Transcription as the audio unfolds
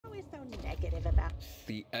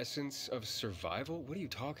The essence of survival? What are you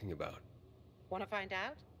talking about? Want to find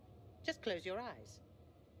out? Just close your eyes.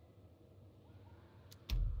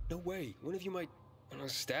 No way. One of you might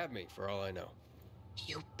stab me, for all I know.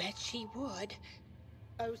 You bet she would.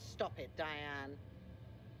 Oh, stop it, Diane.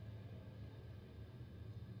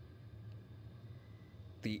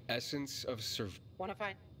 The essence of Want to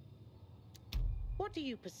find... What do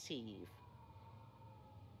you perceive?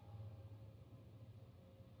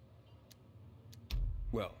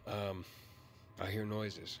 Well, I hear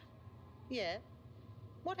noises. Yeah?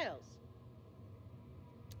 What else?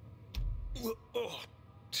 Oh,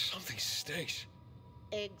 something stinks.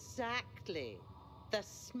 Exactly. The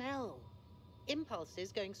smell.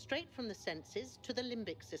 Impulses going straight from the senses to the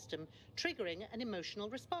limbic system, triggering an emotional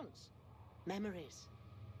response. Memories.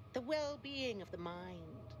 The well-being of the mind.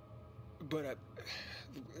 But,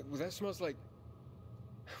 that smells like...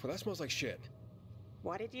 Well, that smells like shit.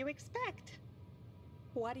 What did you expect?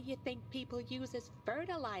 What do you think people use as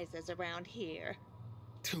fertilizers around here?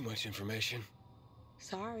 Too much information.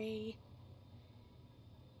 Sorry.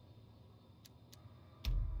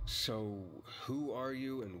 So, who are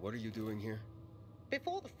you and what are you doing here?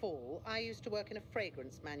 Before the fall, I used to work in a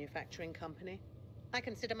fragrance manufacturing company. I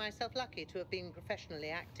consider myself lucky to have been professionally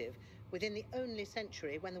active within the only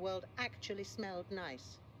century when the world actually smelled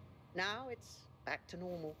nice. Now it's back to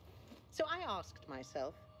normal. So I asked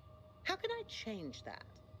myself, how can I change that?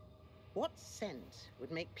 What scent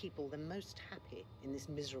would make people the most happy in this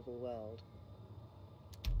miserable world?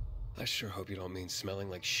 I sure hope you don't mean smelling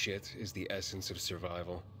like shit is the essence of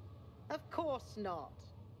survival. Of course not.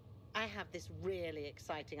 I have this really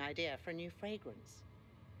exciting idea for a new fragrance.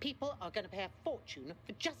 People are going to pay a fortune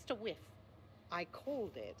for just a whiff. I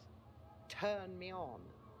called it Turn Me On.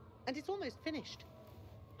 And it's almost finished.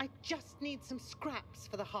 I just need some scraps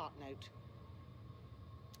for the heart note.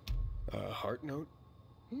 Heart note?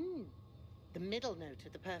 The middle note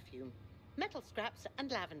of the perfume. Metal scraps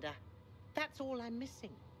and lavender. That's all I'm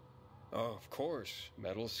missing. Oh, of course.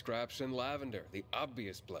 Metal scraps and lavender. The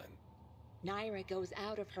obvious blend. Naira goes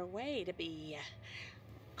out of her way to be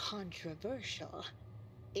controversial.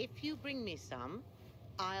 If you bring me some,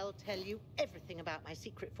 I'll tell you everything about my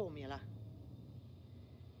secret formula.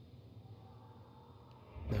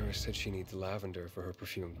 Naira said she needs lavender for her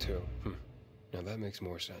perfume, too. Now that makes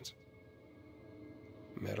more sense.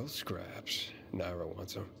 Metal scraps. Naira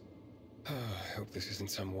wants them. I hope this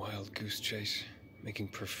isn't some wild goose chase. Making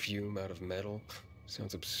perfume out of metal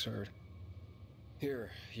sounds absurd.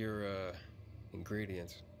 Here, your,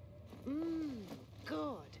 ingredients.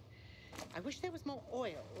 Good. I wish there was more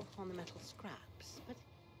oil on the metal scraps, but...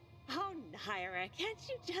 Oh, Naira, can't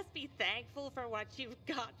you just be thankful for what you've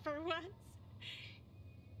got for once?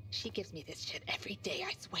 She gives me this shit every day,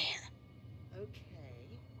 I swear. Okay.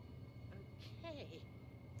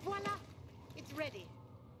 Voila! It's ready.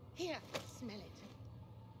 Here, smell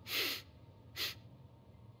it.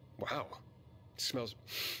 Wow. It smells...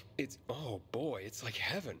 Oh boy, it's like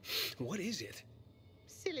heaven. What is it?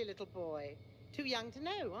 Silly little boy. Too young to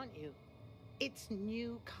know, aren't you? It's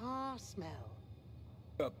new car smell.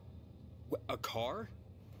 A car?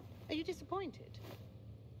 Are you disappointed?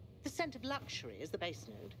 The scent of luxury is the base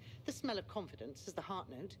note, the smell of confidence is the heart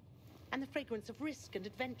note, and the fragrance of risk and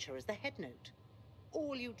adventure is the head note.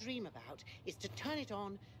 All you dream about is to turn it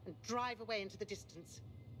on and drive away into the distance.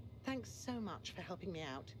 Thanks so much for helping me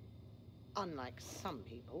out. Unlike some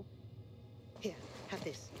people. Here, have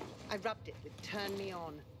this. I rubbed it with Turn Me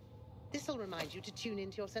On. This'll remind you to tune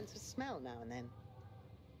into your sense of smell now and then.